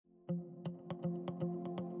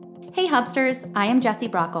Hey Hubsters, I am Jessie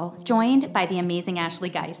Brockle, joined by the amazing Ashley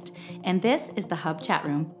Geist, and this is the Hub Chat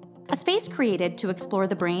Room, a space created to explore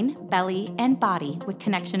the brain, belly, and body with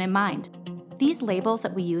connection in mind. These labels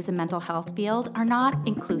that we use in mental health field are not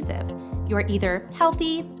inclusive. You are either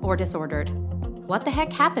healthy or disordered. What the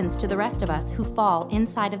heck happens to the rest of us who fall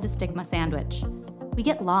inside of the stigma sandwich? We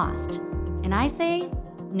get lost, and I say,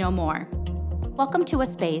 no more. Welcome to a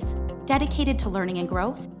space dedicated to learning and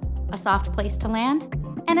growth, a soft place to land,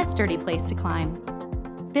 and a sturdy place to climb.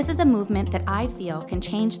 This is a movement that I feel can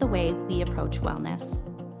change the way we approach wellness.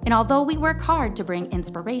 And although we work hard to bring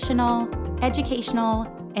inspirational, educational,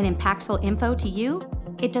 and impactful info to you,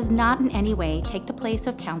 it does not in any way take the place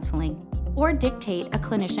of counseling or dictate a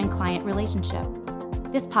clinician-client relationship.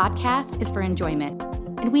 This podcast is for enjoyment,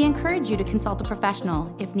 and we encourage you to consult a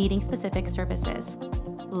professional if needing specific services.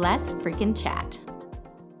 Let's freaking chat.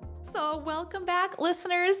 So welcome back,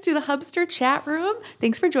 listeners, to the Hubster chat room.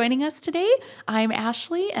 Thanks for joining us today. I'm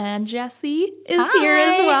Ashley, and Jessie is here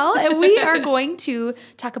as well. And we are going to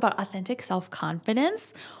talk about authentic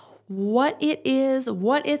self-confidence, what it is,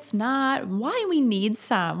 what it's not, why we need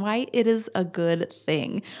some, why it is a good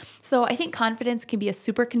thing. So I think confidence can be a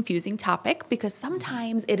super confusing topic because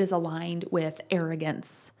sometimes it is aligned with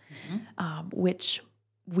arrogance, which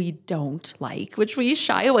we don't like, which we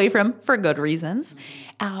shy away from for good reasons.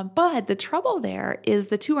 But the trouble there is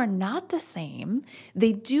the two are not the same.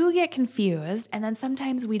 They do get confused, and then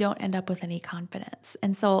sometimes we don't end up with any confidence.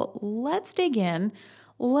 And so let's dig in.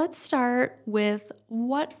 Let's start with,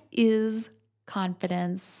 what is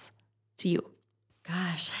confidence to you?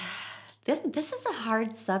 Gosh, this is a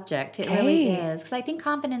hard subject. It really is. Because I think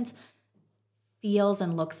confidence feels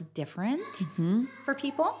and looks different for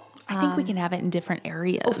people. I think we can have it in different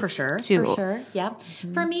areas. Oh, for sure. Too. For sure. Yeah.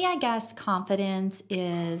 For me, I guess confidence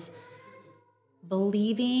is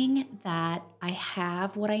believing that I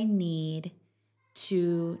have what I need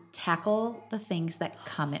to tackle the things that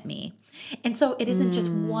come at me. And so it isn't just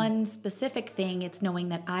one specific thing. It's knowing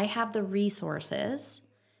that I have the resources,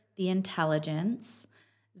 the intelligence,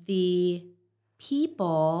 the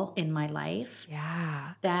people in my life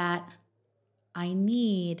that I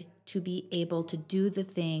need to be able to do the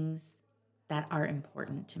things that are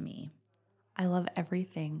important to me. I love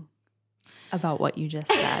everything about what you just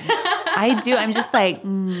said. I do. I'm just like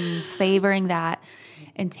savoring that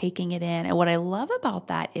and taking it in. And what I love about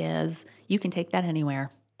that is you can take that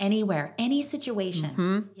anywhere. Anywhere, any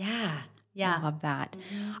situation. Yeah. I love that.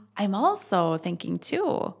 I'm also thinking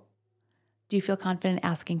too, do you feel confident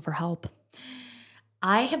asking for help?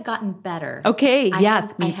 I have gotten better. Okay,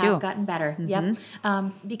 yes, me I too. have gotten better, yep.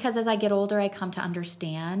 Because as I get older, I come to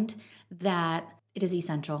understand that it is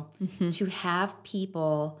essential to have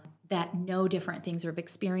people that know different things or have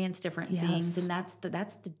experienced different things. And that's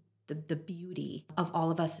the beauty of all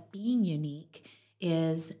of us being unique,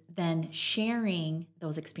 is then sharing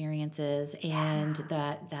those experiences and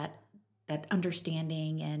that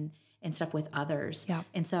understanding and stuff with others. Yeah.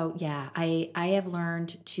 And so, I have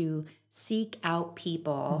learned to seek out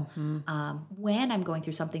people when I'm going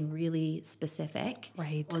through something really specific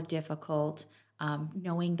or difficult,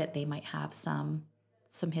 knowing that they might have some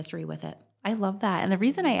history with it. I love that. And the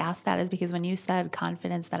reason I asked that is because when you said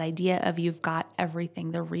confidence, that idea of you've got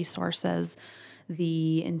everything, the resources,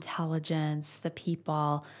 the intelligence, the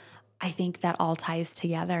people, I think that all ties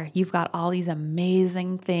together. You've got all these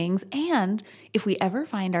amazing things. And if we ever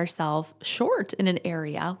find ourselves short in an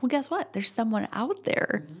area, well, guess what? There's someone out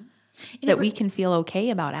there that we can feel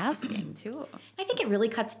okay about asking too. I think it really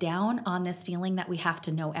cuts down on this feeling that we have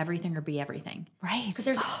to know everything or be everything. Right. Because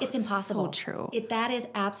it's impossible. So true. That is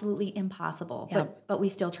absolutely impossible. Yep. But we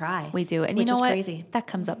still try. We do. And which you know is what? Crazy. That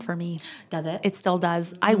comes up for me. Does it? It still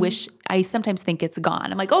does. I sometimes think it's gone.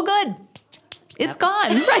 I'm like, oh, good. It's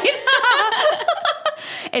gone. Right.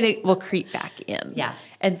 And it will creep back in. Yeah.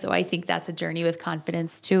 And so I think that's a journey with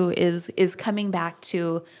confidence too, is coming back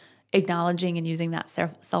to acknowledging and using that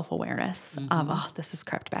self-awareness of, this has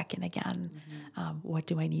crept back in again. What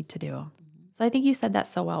do I need to do? So I think you said that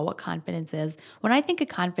so well, what confidence is. When I think of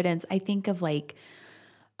confidence, I think of like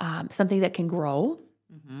something that can grow.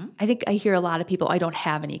 I think I hear a lot of people, I don't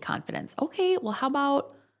have any confidence. Okay, well, how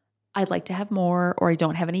about I'd like to have more, or I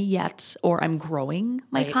don't have any yet, or I'm growing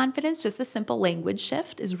my confidence. Just a simple language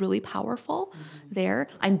shift is really powerful there.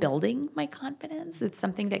 I'm building my confidence. It's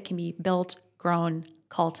something that can be built, grown,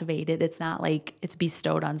 cultivated. It's not like it's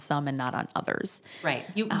bestowed on some and not on others. Right.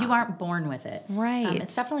 You aren't born with it. Right.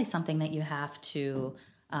 It's definitely something that you have to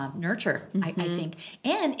nurture, I think.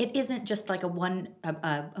 And it isn't just like a one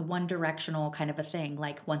directional kind of a thing.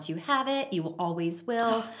 Like once you have it, you always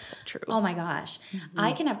will. So true. Oh my gosh.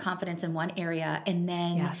 I can have confidence in one area and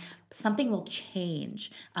then Yes. something will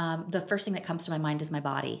change. The first thing that comes to my mind is my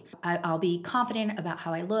body. I'll be confident about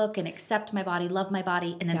how I look and accept my body, love my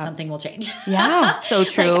body, and then something will change. Yeah, so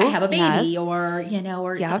true. Like I have a baby Yes.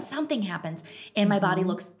 or something happens and my body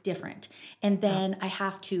looks different. And then I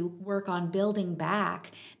have to work on building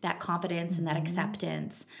back that confidence and that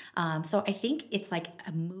acceptance. So I think it's like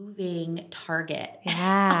a moving target.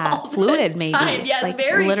 Yeah, all the fluid maybe. time. Yes, like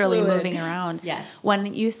very literally fluid. moving around. Yes.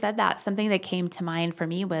 When you said that, something that came to mind for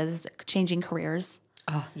me was changing careers.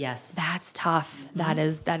 Oh, yes. That's tough. That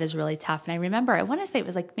is really tough. And I remember, I want to say it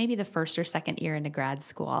was like maybe the first or second year into grad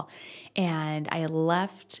school. And I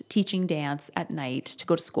left teaching dance at night to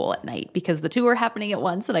go to school at night because the two were happening at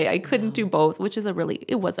once and I couldn't do both, which is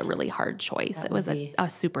it was a really hard choice. It was a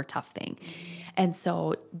super tough thing. And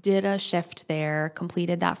so did a shift there,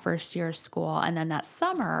 completed that first year of school. And then that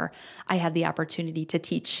summer, I had the opportunity to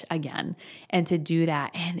teach again and to do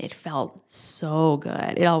that. And it felt so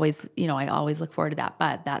good. It always, I always look forward to that.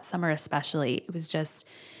 But that summer especially, it was just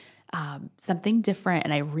something different.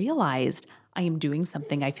 And I realized I am doing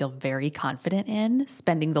something I feel very confident in,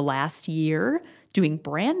 spending the last year doing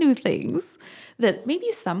brand new things that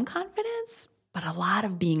maybe some confidence, but a lot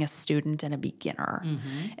of being a student and a beginner.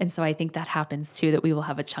 And so I think that happens too, that we will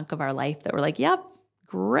have a chunk of our life that we're like, yep,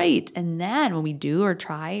 great. And then when we do or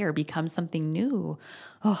try or become something new,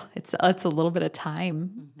 it's a little bit of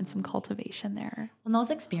time and some cultivation there. Well, those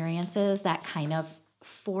experiences that kind of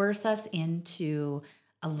force us into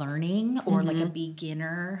a learning or like a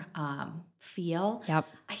beginner feel. Yep.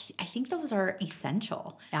 I think those are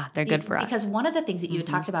essential. Yeah, they're good for us. Because one of the things that you had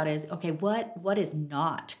talked about is, okay, what is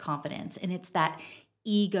not confidence? And it's that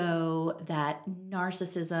ego, that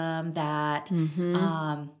narcissism, that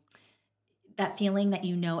that feeling that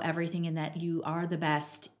you know everything and that you are the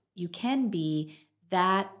best you can be.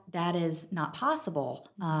 That is not possible.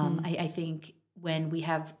 I think when we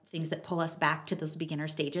have things that pull us back to those beginner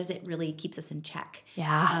stages, it really keeps us in check.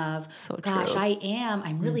 Yeah, Of, so gosh, true.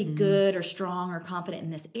 I'm really good or strong or confident in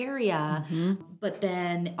this area, but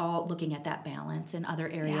then all looking at that balance in other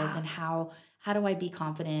areas and how do I be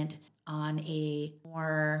confident on a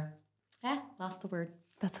more, lost the word.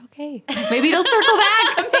 That's okay. Maybe it'll circle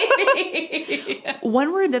back. Maybe.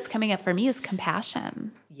 One word that's coming up for me is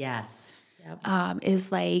compassion. Yes. Yep.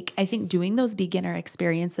 Is like, I think doing those beginner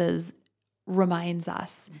experiences reminds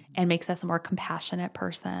us and makes us a more compassionate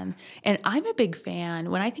person. And I'm a big fan.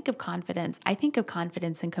 When I think of confidence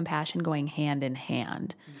and compassion going hand in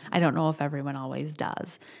hand. I don't know if everyone always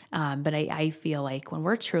does. But I feel like when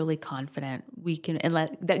we're truly confident, we can, and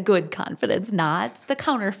let that good confidence, not the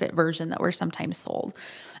counterfeit version that we're sometimes sold,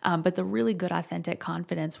 but the really good, authentic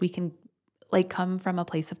confidence, we can like come from a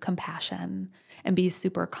place of compassion and be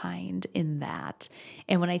super kind in that.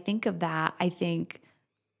 And when I think of that, I think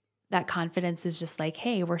that confidence is just like,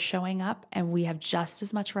 hey, we're showing up and we have just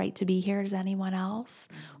as much right to be here as anyone else.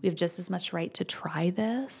 We have just as much right to try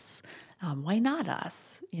this. Why not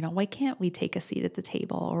us? Why can't we take a seat at the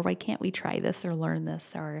table, or why can't we try this or learn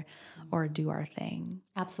this or do our thing?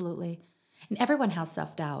 Absolutely. And everyone has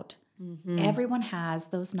self-doubt. Everyone has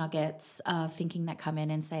those nuggets of thinking that come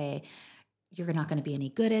in and say, you're not going to be any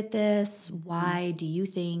good at this. Why do you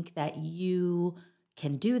think that you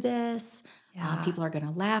can do this? People are going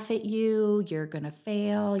to laugh at you. You're going to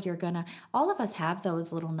fail. All of us have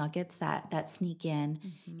those little nuggets that sneak in.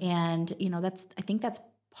 And, I think that's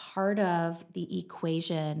part of the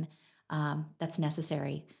equation that's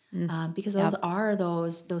necessary because those are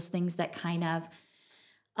those things that kind of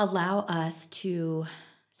allow us to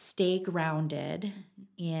stay grounded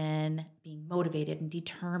in being motivated and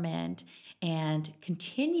determined and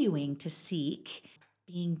continuing to seek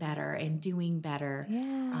being better and doing better.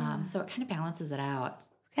 So it kind of balances it out.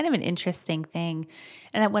 Kind of an interesting thing.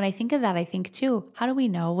 And when I think of that, I think too, how do we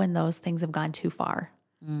know when those things have gone too far?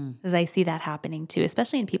 Because I see that happening too,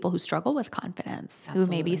 especially in people who struggle with confidence, who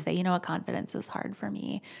maybe say, confidence is hard for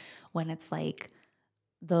me, when it's like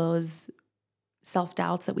those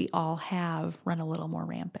self-doubts that we all have run a little more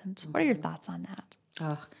rampant. What are your thoughts on that?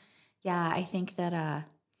 I think that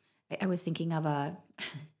I was thinking of a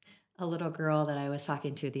little girl that I was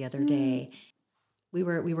talking to the other day. We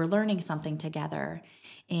were learning something together,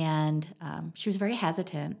 and she was very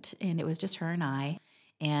hesitant, and it was just her and I,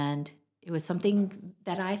 and it was something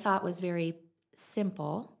that I thought was very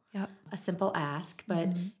simple, a simple ask, but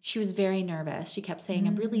she was very nervous. She kept saying,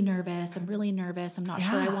 I'm really nervous. I'm not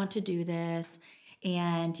sure I want to do this.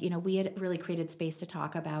 And, we had really created space to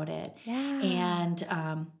talk about it. Yeah.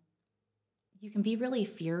 And you can be really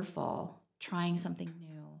fearful trying something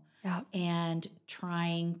new Yeah. and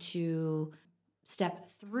trying to step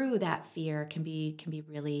through that fear can be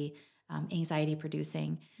really anxiety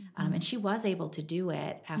producing. And she was able to do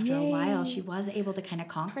it after a while. She was able to kind of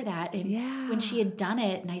conquer that. And when she had done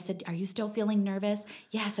it, and I said, "Are you still feeling nervous?"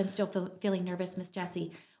 "Yes, I'm still feeling nervous, Miss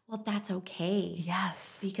Jessie." Well, that's okay.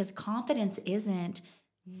 Yes. Because confidence isn't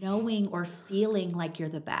knowing or feeling like you're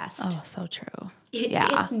the best. Oh, so true.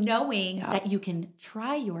 It's knowing that you can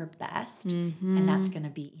try your best, and that's going to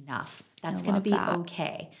be enough. That's going to be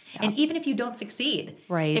okay. Yep. And even if you don't succeed,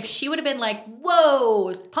 right? If she would have been like,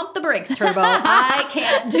 "Whoa, pump the brakes, Turbo, I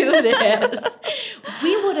can't do this,"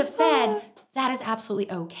 we would have said, "That is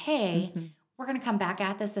absolutely okay. We're going to come back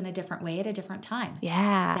at this in a different way at a different time."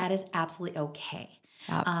 Yeah. That is absolutely okay.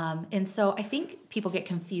 Yep. And so I think people get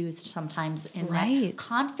confused sometimes in that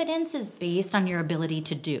confidence is based on your ability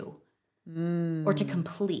to do or to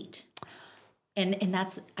complete. And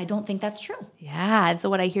I don't think that's true. Yeah. And so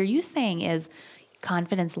what I hear you saying is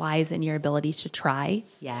confidence lies in your ability to try.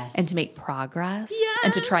 Yes. And to make progress. Yes.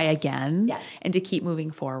 And to try again. Yes. And to keep moving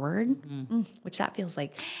forward. Which that feels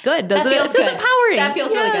like good, doesn't it? Feels good. Empowering. That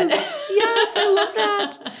feels really good. Yes, I love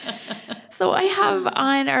that. So I have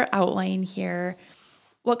on our outline here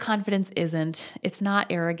what confidence isn't. It's not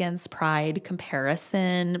arrogance, pride,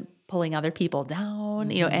 comparison, pulling other people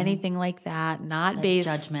down, anything like that. Not based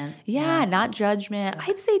judgment. Yeah, not judgment.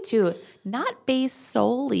 I'd say too, not based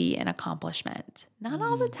solely in accomplishment. Not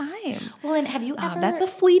all the time. Well, and have you ever?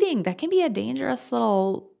 That can be a dangerous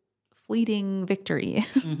little fleeting victory.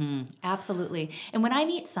 Absolutely. And when I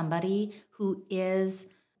meet somebody who is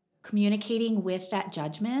communicating with that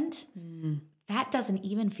judgment, that doesn't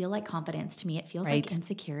even feel like confidence to me. It feels like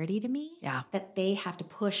insecurity to me. Yeah. That they have to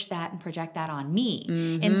push that and project that on me.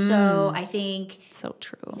 And so I think... So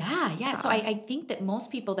true. Yeah. So I think that most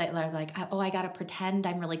people that are like, "Oh, I got to pretend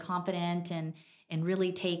I'm really confident and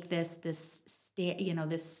really take this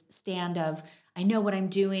stand of, I know what I'm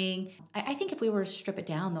doing." I think if we were to strip it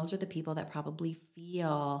down, those are the people that probably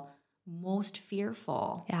feel most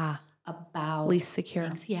fearful. Yeah. About... least secure.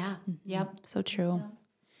 Things. Yeah. Yep. So true. Yeah.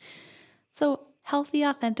 So healthy,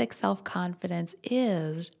 authentic self-confidence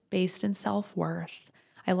is based in self-worth.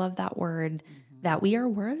 I love that word, that we are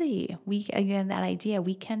worthy. That idea,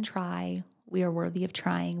 we can try. We are worthy of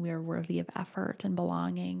trying. We are worthy of effort and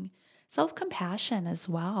belonging. Self-compassion as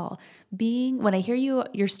well. When I hear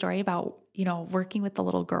your story about, working with the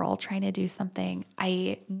little girl trying to do something,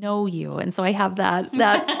 I know you. And so I have that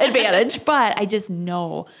advantage, but I just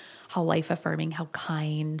know how life-affirming, how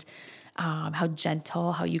kind, how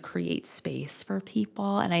gentle, how you create space for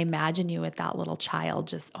people. And I imagine you with that little child,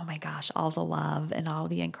 just, oh my gosh, all the love and all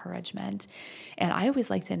the encouragement. And I always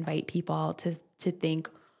like to invite people to think,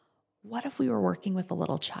 what if we were working with a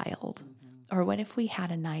little child? Or what if we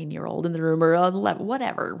had a 9-year-old in the room, or 11,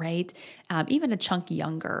 whatever, right? Even a chunk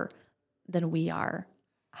younger than we are.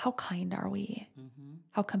 How kind are we?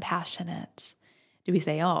 How compassionate? Do we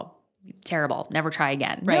say, "Oh, terrible, never try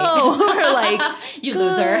again"? Right. No, or like, "You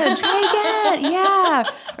loser, try again." Yeah.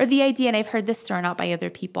 Or the idea, and I've heard this thrown out by other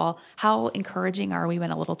people, how encouraging are we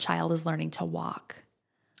when a little child is learning to walk?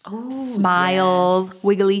 Oh, smiles,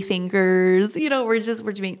 wiggly fingers,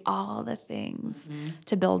 we're doing all the things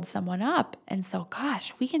to build someone up. And so, gosh,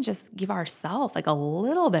 if we can just give ourselves like a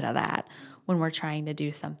little bit of that when we're trying to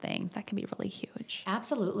do something, that can be really huge.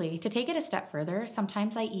 Absolutely. To take it a step further,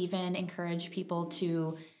 sometimes I even encourage people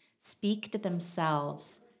to speak to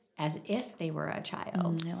themselves as if they were a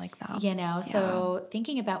child. I like that. So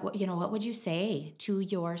thinking about what would you say to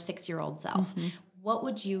your 6-year-old self? What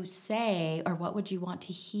would you say, or what would you want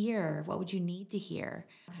to hear? What would you need to hear?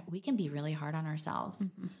 We can be really hard on ourselves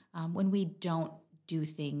when we don't do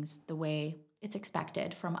things the way it's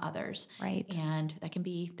expected from others. Right. And that can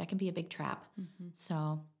be a big trap.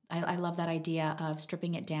 So I love that idea of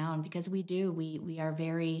stripping it down, because we are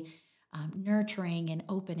very nurturing and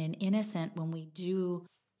open and innocent when we do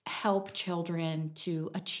help children to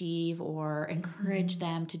achieve or encourage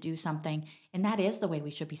them to do something. And that is the way we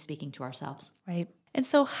should be speaking to ourselves. Right. And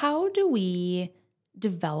so how do we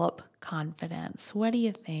develop confidence? What do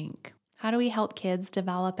you think? How do we help kids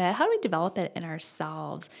develop it? How do we develop it in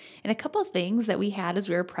ourselves? And a couple of things that we had as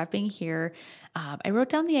we were prepping here, I wrote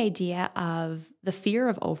down the idea of the fear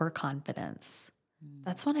of overconfidence.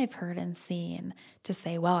 That's one I've heard and seen, to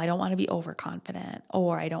say, well, I don't want to be overconfident,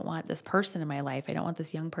 or I don't want this person in my life. I don't want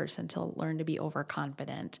this young person to learn to be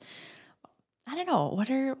overconfident. I don't know.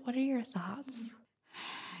 What are your thoughts?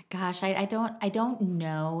 Gosh, I don't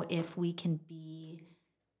know if we can be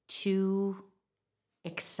too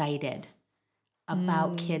excited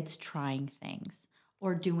about kids trying things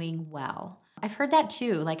or doing well. I've heard that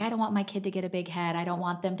too. Like, I don't want my kid to get a big head. I don't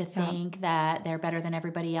want them to think that they're better than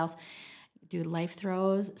everybody else. Dude, life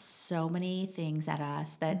throws so many things at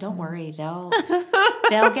us that don't worry, they'll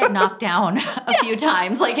get knocked down a few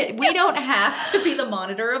times. Like, we don't have to be the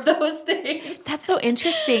monitor of those things. That's so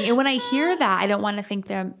interesting. And when I hear that, I don't want to think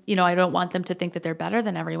them, I don't want them to think that they're better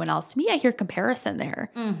than everyone else. To me, I hear comparison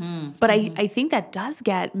there. But I think that does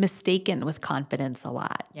get mistaken with confidence a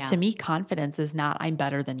lot. Yeah. To me, confidence is not, I'm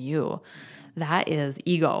better than you. That is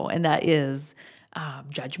ego, and that is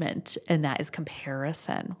judgment, and that is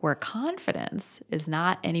comparison, where confidence is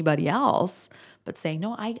not anybody else, but saying,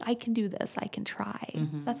 no, I can do this. I can try.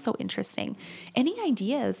 So that's so interesting. Any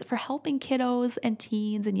ideas for helping kiddos and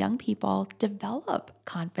teens and young people develop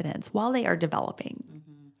confidence while they are developing?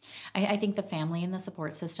 I think the family and the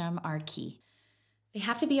support system are key. They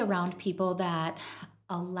have to be around people that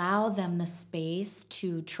allow them the space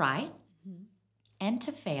to try and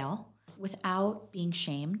to fail without being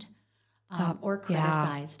shamed or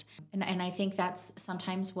criticized. And I think that's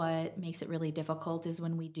sometimes what makes it really difficult is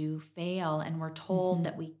when we do fail and we're told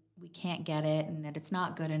that we can't get it and that it's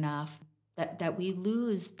not good enough, that we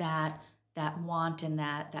lose that want and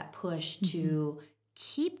that push to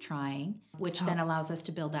keep trying, which then allows us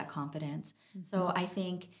to build that confidence. So I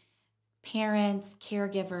think parents,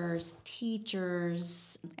 caregivers,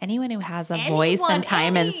 teachers, anyone who has a voice and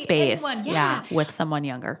time and space, anyone, with someone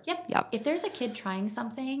younger. Yep. If there's a kid trying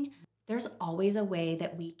something, there's always a way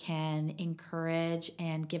that we can encourage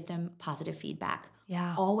and give them positive feedback.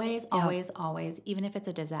 Yeah. Always, even if it's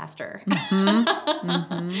a disaster.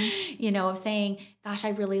 Of saying, gosh, I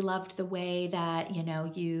really loved the way that,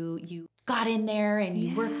 you got in there and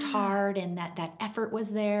you worked hard and that effort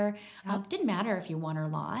was there. Didn't matter if you won or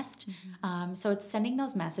lost. So it's sending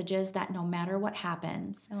those messages that no matter what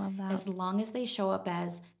happens, I love that. as long as they show up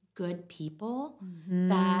as good people,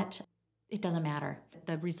 that it doesn't matter.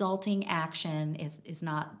 The resulting action is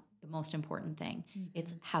not the most important thing.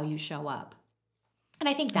 It's how you show up. And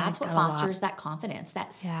I think that's what fosters that confidence,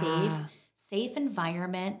 that safe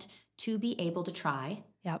environment to be able to try.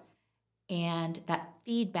 Yep. And that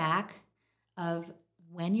feedback of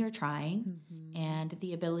when you're trying and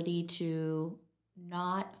the ability to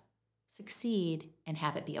not succeed and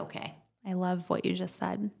have it be okay. I love what you just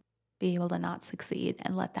said. Be able to not succeed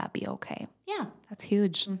and let that be okay. Yeah. That's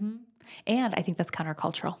huge. And I think that's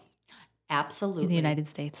countercultural. Absolutely. In the United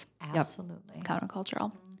States. Absolutely. Yep.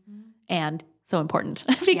 Countercultural. And so important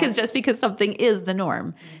because just because something is the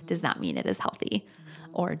norm does not mean it is healthy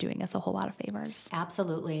or doing us a whole lot of favors.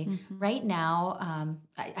 Absolutely. Right now,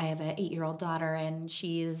 I have an 8-year-old daughter, and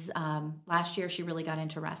she's, last year she really got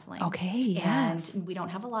into wrestling. Okay, yes. And we don't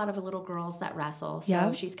have a lot of little girls that wrestle,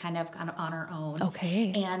 so she's kind of on her own.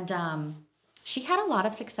 Okay. And she had a lot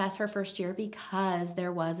of success her first year because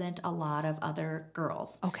there wasn't a lot of other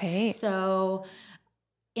girls. Okay. So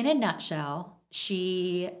in a nutshell,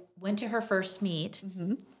 she went to her first meet,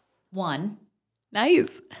 won.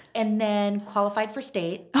 Nice. And then qualified for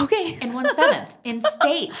state. Okay. And won 7th in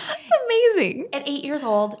state. That's amazing. At 8 years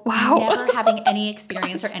old. Wow. Never having any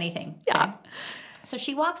experience or anything. Yeah. Okay? So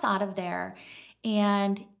she walks out of there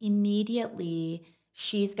and immediately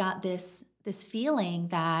she's got this feeling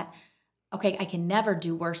that, okay, I can never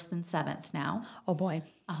do worse than 7th now. Oh boy.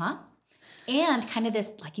 And kind of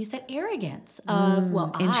this, like you said, arrogance of,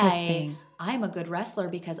 well, interesting. I'm a good wrestler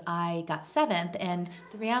because I got 7th. And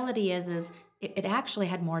the reality is it actually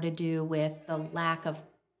had more to do with the lack of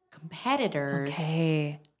competitors.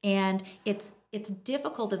 Okay. And it's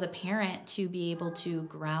difficult as a parent to be able to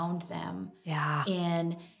ground them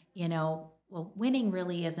in, well, winning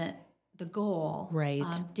really isn't the goal. Right.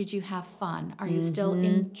 Did you have fun? Are you still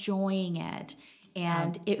enjoying it?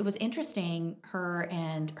 And it was interesting,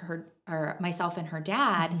 myself and her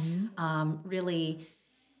dad really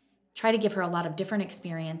try to give her a lot of different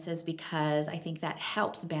experiences because I think that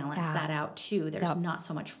helps balance that out too. There's not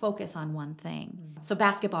so much focus on one thing. So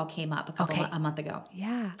basketball came up a month ago.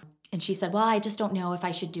 Yeah. And she said, well, I just don't know if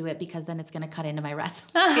I should do it because then it's going to cut into my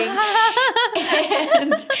wrestling.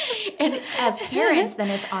 and as parents, then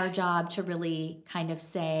it's our job to really kind of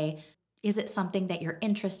say, is it something that you're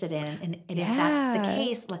interested in? And if that's the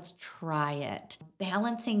case, let's try it.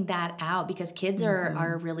 Balancing that out because kids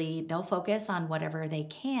are really, they'll focus on whatever they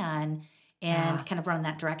can and kind of run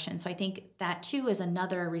that direction. So I think that too is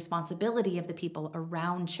another responsibility of the people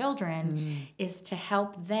around children is to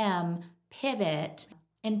help them pivot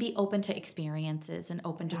and be open to experiences and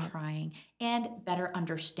open to trying and better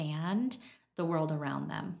understand the world around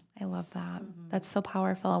them. I love that. That's so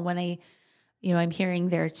powerful. And when I'm hearing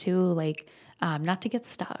there too, like not to get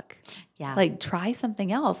stuck. Yeah. Like try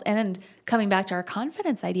something else. And coming back to our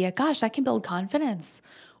confidence idea, gosh, that can build confidence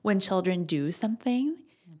when children do something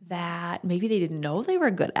that maybe they didn't know they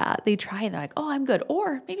were good at. They try and they're like, oh, I'm good.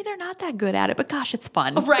 Or maybe they're not that good at it, but gosh, it's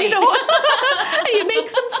fun. Right. You know? And you make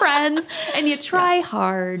some friends and you try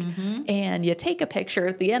hard and you take a picture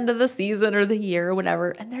at the end of the season or the year or whatever.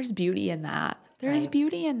 And there's beauty in that. There's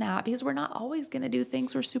beauty in that because we're not always going to do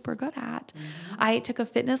things we're super good at. I took a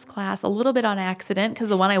fitness class a little bit on accident because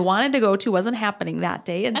the one I wanted to go to wasn't happening that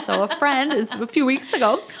day. And so a friend, a few weeks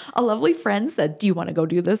ago, a lovely friend said, do you want to go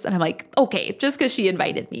do this? And I'm like, okay, just because she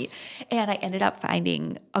invited me. And I ended up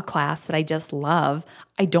finding a class that I just love.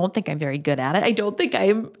 I don't think I'm very good at it. I don't think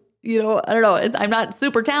I'm, I don't know. I'm not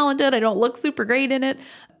super talented. I don't look super great in it.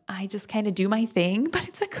 I just kind of do my thing, but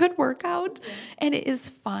it's a good workout and it is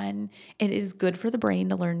fun and it is good for the brain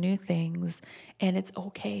to learn new things. And it's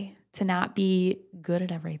okay to not be good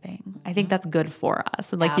at everything. I think that's good for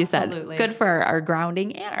us. And like you said, good for our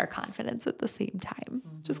grounding and our confidence at the same time,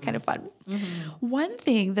 which is kind of fun. One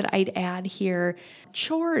thing that I'd add here,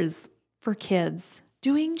 chores for kids.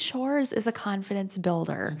 Doing chores is a confidence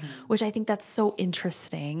builder, which I think that's so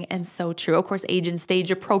interesting and so true. Of course, age and stage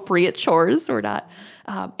appropriate chores. We're not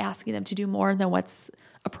asking them to do more than what's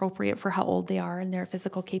appropriate for how old they are and their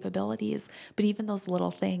physical capabilities. But even those little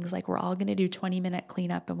things, like we're all going to do 20-minute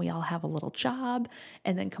cleanup and we all have a little job,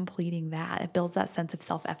 and then completing that, it builds that sense of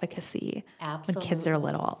self-efficacy when kids are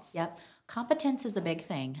little. Yep. Competence is a big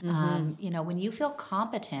thing. When you feel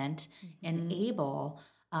competent and able,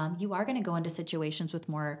 you are going to go into situations with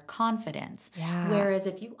more confidence. Yeah. Whereas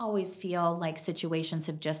if you always feel like situations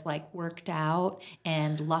have just like worked out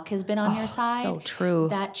and luck has been on your side, so true.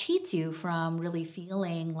 That cheats you from really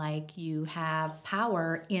feeling like you have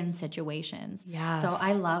power in situations. Yes. So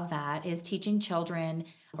I love that, is teaching children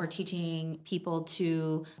or teaching people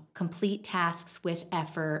to complete tasks with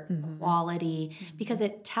effort, quality, because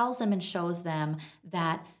it tells them and shows them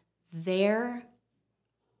that their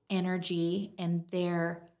energy and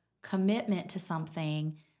their commitment to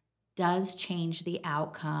something does change the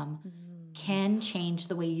outcome, can change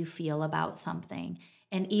the way you feel about something.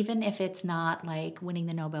 And even if it's not like winning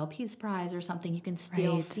the Nobel Peace Prize or something, you can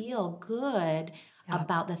still feel good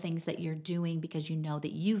about the things that you're doing because you know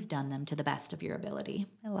that you've done them to the best of your ability.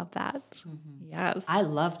 I love that. Yes. I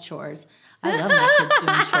love chores. I love my kids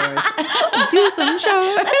doing chores. Do some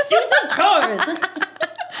chores. Let's do some chores.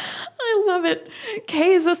 I love it.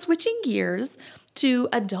 Okay, so switching gears to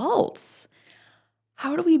adults.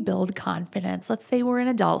 How do we build confidence? Let's say we're in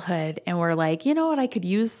adulthood and we're like, you know what, I could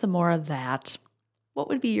use some more of that. What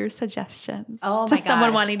would be your suggestions to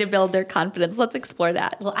someone wanting to build their confidence? Let's explore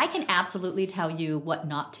that. Well, I can absolutely tell you what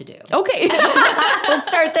not to do. Okay. Let's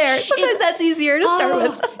start there. Sometimes that's easier to start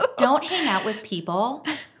with. Don't hang out with people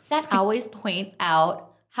that always point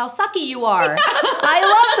out how sucky you are. I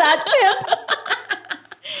love that tip.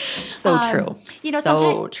 So true.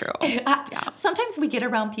 So true. Sometimes we get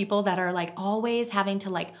around people that are like always having to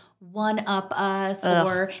like one up us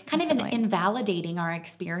or kind of invalidating our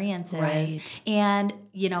experiences. Right. And,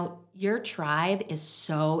 your tribe is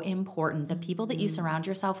so important. The people that you surround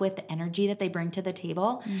yourself with, the energy that they bring to the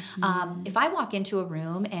table. If I walk into a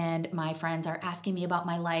room and my friends are asking me about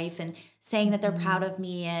my life and saying that they're proud of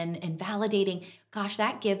me and validating, gosh,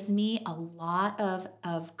 that gives me a lot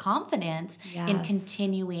of confidence in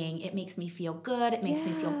continuing. It makes me feel good. It makes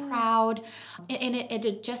me feel proud. And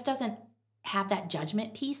it just doesn't have that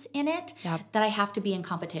judgment piece in it that I have to be in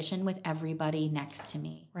competition with everybody next to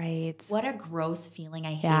me. Right. What a gross feeling.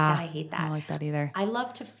 I hate that. I hate that. I don't like that either. I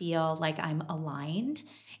love to feel like I'm aligned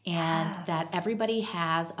and that everybody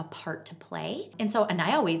has a part to play. And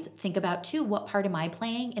I always think about too, what part am I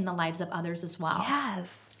playing in the lives of others as well?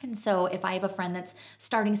 Yes. And so if I have a friend that's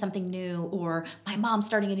starting something new, or my mom's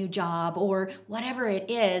starting a new job, or whatever it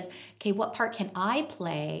is, okay, what part can I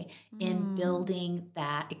play in building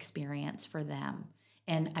that experience for them?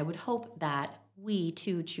 And I would hope that we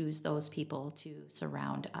too choose those people to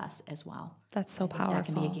surround us as well. That's so powerful. That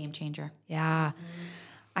can be a game changer. Yeah.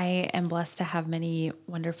 I am blessed to have many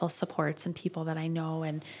wonderful supports and people that I know.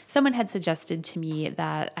 And someone had suggested to me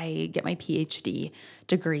that I get my PhD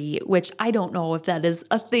degree, which I don't know if that is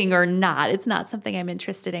a thing or not. It's not something I'm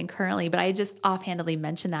interested in currently, but I just offhandedly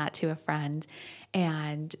mentioned that to a friend.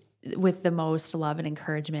 And with the most love and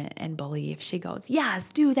encouragement and belief, she goes,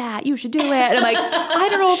 yes, do that. You should do it. And I'm like, I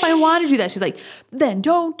don't know if I want to do that. She's like, then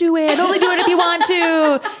don't do it. Only do it if you want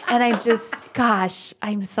to. And I'm just, gosh,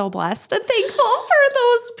 I'm so blessed and thankful for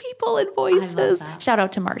those people and voices. Shout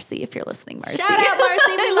out to Marcy if you're listening, Marcy. Shout out,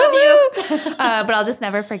 Marcy. We love you. But I'll just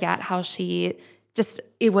never forget how she just,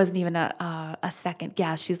 it wasn't even a second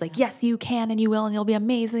guess. She's like, yes, you can and you will and you'll be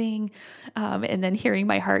amazing. And then hearing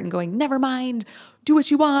my heart and going, never mind, do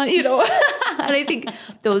what you want, And I think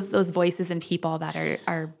those voices and people that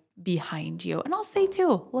are behind you. And I'll say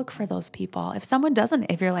too, look for those people. If someone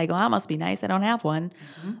doesn't, if you're like, well, that must be nice, I don't have one.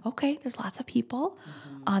 Okay, there's lots of people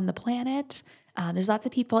on the planet. There's lots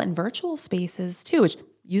of people in virtual spaces too, which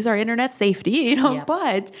use our internet safety,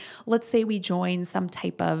 but let's say we join some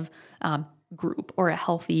type of group or a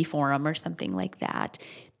healthy forum or something like that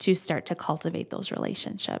to start to cultivate those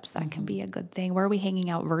relationships. That can be a good thing. Where are we hanging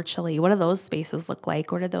out virtually? What do those spaces look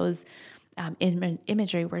like? What are those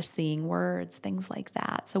imagery we're seeing, words, things like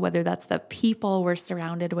that? So whether that's the people we're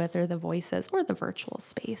surrounded with or the voices or the virtual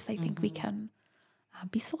space, I think we can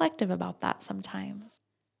be selective about that sometimes.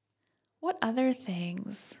 What other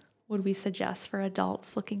things would we suggest for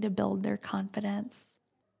adults looking to build their confidence?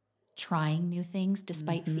 Trying new things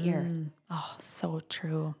despite fear. Oh, so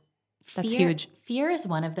true. Fear, That's huge. Fear is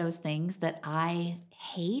one of those things that I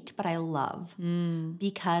hate, but I love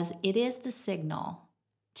because it is the signal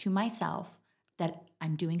to myself that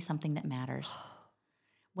I'm doing something that matters.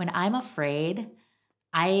 When I'm afraid,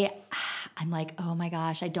 I'm like, oh my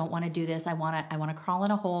gosh, I don't want to do this. I want to crawl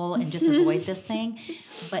in a hole and just avoid this thing.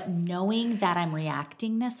 But knowing that I'm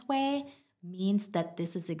reacting this way means that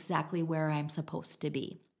this is exactly where I'm supposed to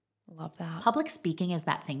be. Love that. Public speaking is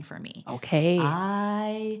that thing for me. Okay.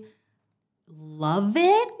 I love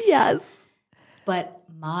it. Yes. But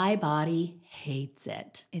my body hates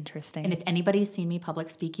it. Interesting. And if anybody's seen me public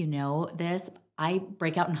speak, you know this. I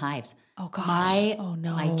break out in hives. Oh gosh.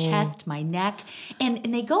 My chest, my neck, and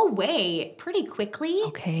they go away pretty quickly.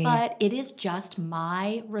 Okay. But it is just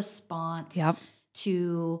my response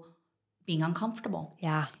to being uncomfortable.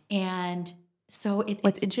 Yeah. And so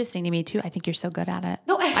what's interesting to me too, I think you're so good at it.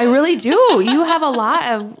 No, I really do. You have a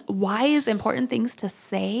lot of wise, important things to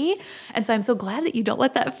say. And so I'm so glad that you don't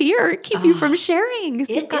let that fear keep you from sharing, because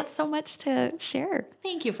you've got so much to share.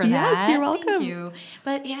 Thank you for that. Yes, you're welcome. Thank you.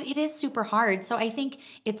 But yeah, it is super hard. So I think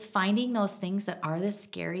it's finding those things that are the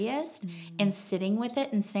scariest and sitting with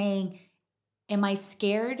it and saying, am I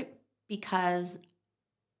scared because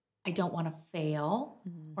I don't want to fail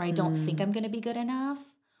or I don't think I'm going to be good enough?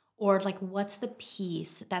 Or like, what's the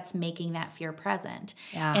piece that's making that fear present?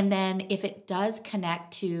 Yeah. And then if it does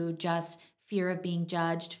connect to just fear of being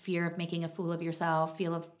judged, fear of making a fool of yourself,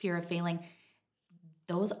 fear of failing,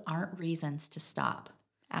 those aren't reasons to stop.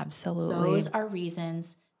 Absolutely. Those are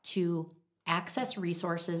reasons to access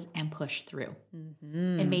resources and push through.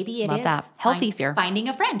 And maybe it Love is that. Healthy fear. Finding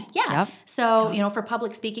a friend. Yeah. Yep. So, for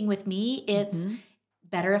public speaking with me, it's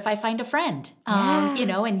better if I find a friend,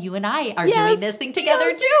 and you and I are doing this thing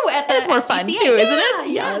together too at the It's more fun too, isn't it?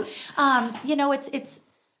 Yes. It's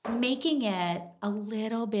making it a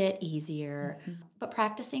little bit easier, but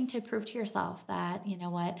practicing to prove to yourself that, you know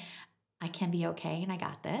what, I can be okay and I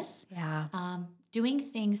got this. Yeah. Doing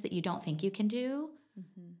things that you don't think you can do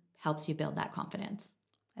helps you build that confidence.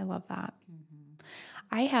 I love that.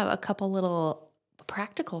 I have a couple little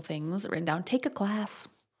practical things written down. Take a class.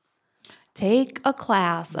 Take a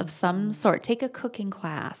class of some sort. Take a cooking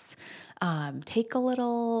class. Take a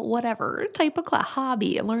little whatever type of class,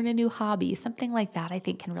 hobby, learn a new hobby, something like that I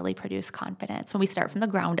think can really produce confidence when we start from the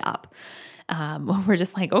ground up. When we're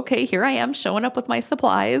just like, okay, here I am showing up with my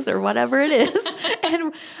supplies or whatever it is.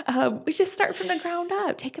 And we just start from the ground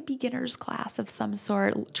up. Take a beginner's class of some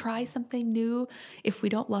sort. Try something new. If we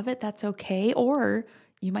don't love it, that's okay. Or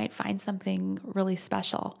you might find something really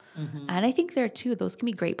special. And I think there too, those can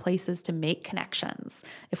be great places to make connections.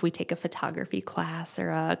 If we take a photography class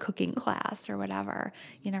or a cooking class or whatever,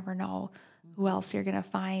 you never know who else you're going to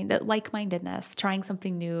find. Like-mindedness, trying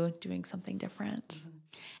something new, doing something different.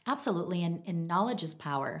 Absolutely. And knowledge is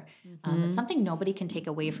power. It's something nobody can take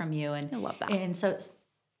away from you. And I love that. And so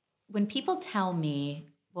when people tell me,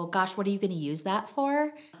 well, gosh, what are you going to use that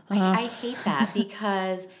for? I hate that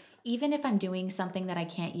because even if I'm doing something that I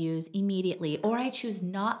can't use immediately or I choose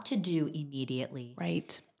not to do immediately,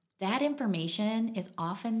 right? That information is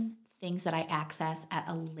often things that I access at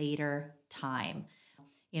a later time.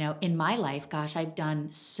 In my life, gosh, I've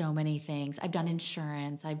done so many things. I've done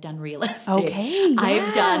insurance. I've done real estate. Okay, yeah.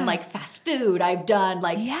 I've done fast food. I've done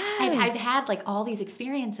yes. I've had all these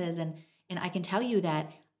experiences and I can tell you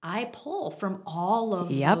that I pull from all of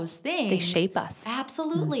those things. They shape us.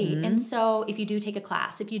 Absolutely. And so if you do take a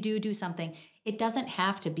class, if you do something, it doesn't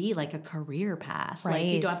have to be like a career path. Right.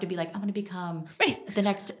 You don't have to be like, I'm going to become the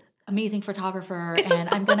next amazing photographer and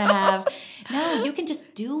I'm going to have, no, you can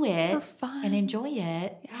just do it for fun and enjoy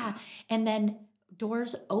it. Yeah. And then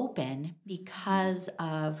doors open because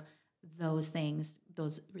of those things,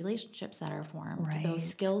 those relationships that are formed, Right. those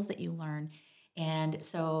skills that you learn. And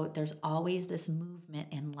so there's always this movement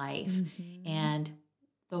in life, and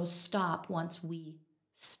those stop once we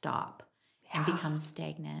stop and become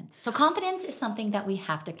stagnant. So confidence is something that we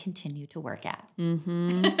have to continue to work at.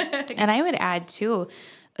 And I would add too,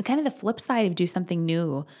 kind of the flip side of do something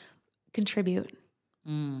new, contribute.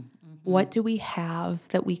 What do we have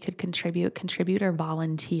that we could contribute or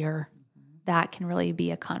volunteer? That can really be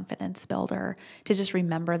a confidence builder, to just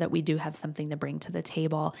remember that we do have something to bring to the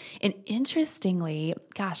table. And interestingly,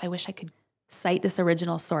 gosh, I wish I could cite this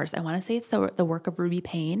original source. I want to say it's the work of Ruby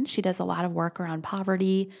Payne. She does a lot of work around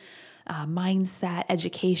poverty, mindset,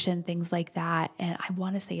 education, things like that. And I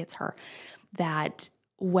want to say it's her, that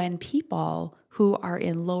when people who are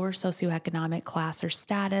in lower socioeconomic class or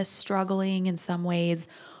status, struggling in some ways,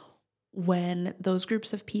 when those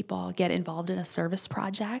groups of people get involved in a service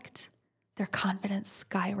project, their confidence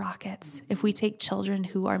skyrockets. If we take children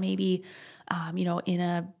who are maybe,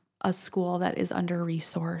 in a school that is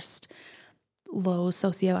under-resourced, low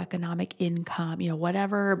socioeconomic income,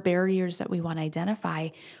 whatever barriers that we want to identify,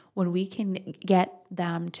 when we can get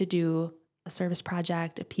them to do a service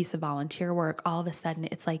project, a piece of volunteer work, all of a sudden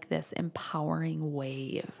it's like this empowering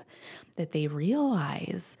wave that they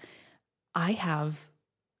realize, I have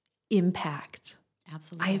impact.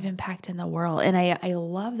 Absolutely. I have impact in the world. And I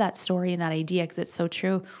love that story and that idea because it's so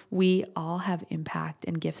true. We all have impact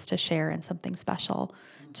and gifts to share and something special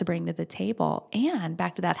to bring to the table. And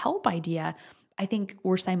back to that help idea, I think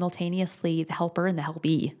we're simultaneously the helper and the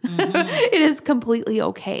helpee. It is completely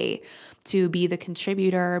okay to be the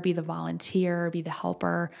contributor, be the volunteer, be the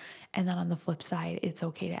helper. And then on the flip side, it's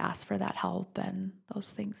okay to ask for that help and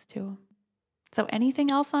those things too. So anything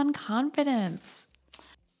else on confidence?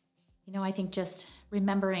 I think just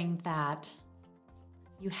remembering that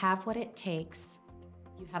you have what it takes,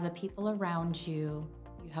 you have the people around you,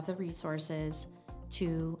 you have the resources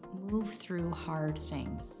to move through hard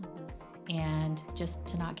things, and just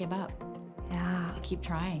to not give up. Yeah. To keep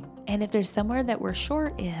trying. And if there's somewhere that we're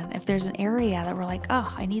short in, if there's an area that we're like,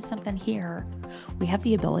 oh, I need something here, we have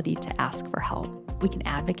the ability to ask for help. We can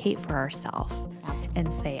advocate for ourselves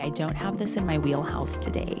and say, I don't have this in my wheelhouse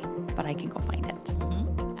today, but I can go find it.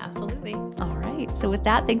 Absolutely. All right. So with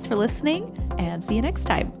that, thanks for listening and see you next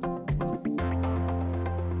time.